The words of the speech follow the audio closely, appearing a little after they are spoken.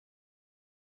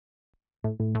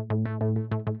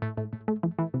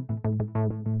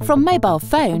From mobile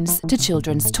phones to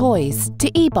children's toys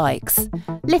to e-bikes,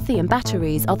 lithium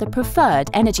batteries are the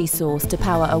preferred energy source to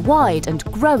power a wide and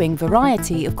growing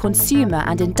variety of consumer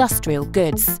and industrial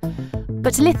goods.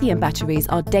 But lithium batteries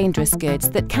are dangerous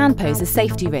goods that can pose a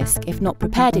safety risk if not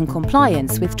prepared in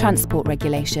compliance with transport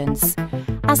regulations.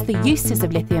 As the uses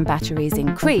of lithium batteries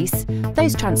increase,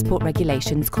 those transport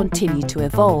regulations continue to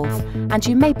evolve, and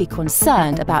you may be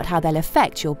concerned about how they'll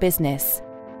affect your business.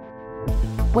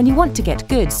 When you want to get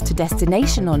goods to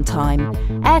destination on time,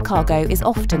 air cargo is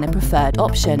often a preferred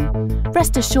option.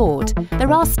 Rest assured,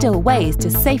 there are still ways to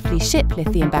safely ship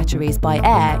lithium batteries by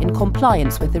air in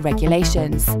compliance with the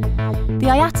regulations. The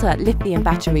IATA Lithium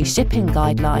Battery Shipping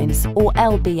Guidelines, or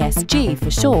LBSG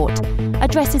for short,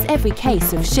 addresses every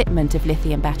case of shipment of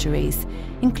lithium batteries,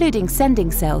 including sending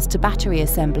cells to battery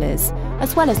assemblers,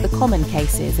 as well as the common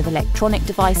cases of electronic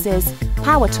devices,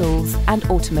 power tools and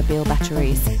automobile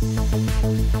batteries.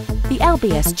 The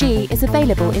LBSG is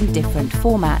available in different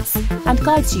formats and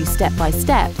guides you step by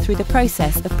step through the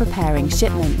process of preparing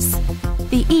shipments.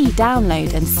 The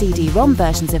e-download and CD-ROM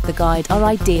versions of the guide are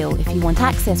ideal if you want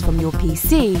access from your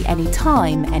PC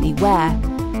anytime, anywhere.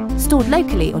 Stored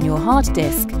locally on your hard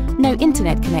disk, no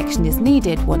internet connection is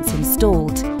needed once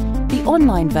installed. The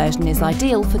online version is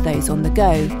ideal for those on the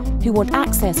go, who want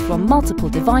access from multiple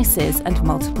devices and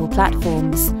multiple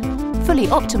platforms. Fully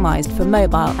optimised for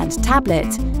mobile and tablet,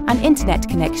 an internet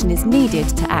connection is needed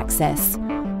to access.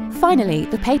 Finally,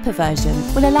 the paper version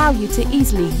will allow you to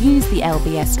easily use the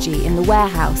LBSG in the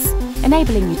warehouse,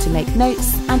 enabling you to make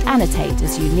notes and annotate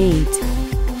as you need.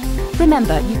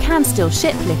 Remember, you can still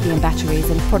ship lithium batteries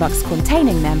and products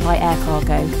containing them by air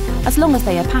cargo, as long as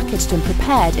they are packaged and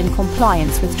prepared in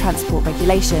compliance with transport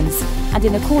regulations and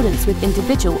in accordance with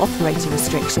individual operator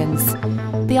restrictions.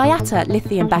 The IATA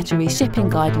Lithium Battery Shipping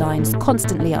Guidelines,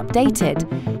 constantly updated,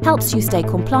 helps you stay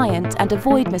compliant and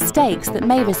avoid mistakes that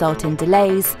may result in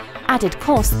delays, added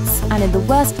costs and, in the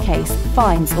worst case,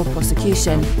 fines or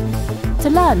prosecution. To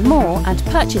learn more and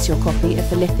purchase your copy of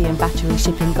the Lithium Battery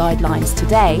Shipping Guidelines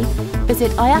today,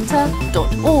 visit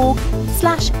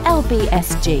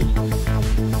iata.org/LBSG.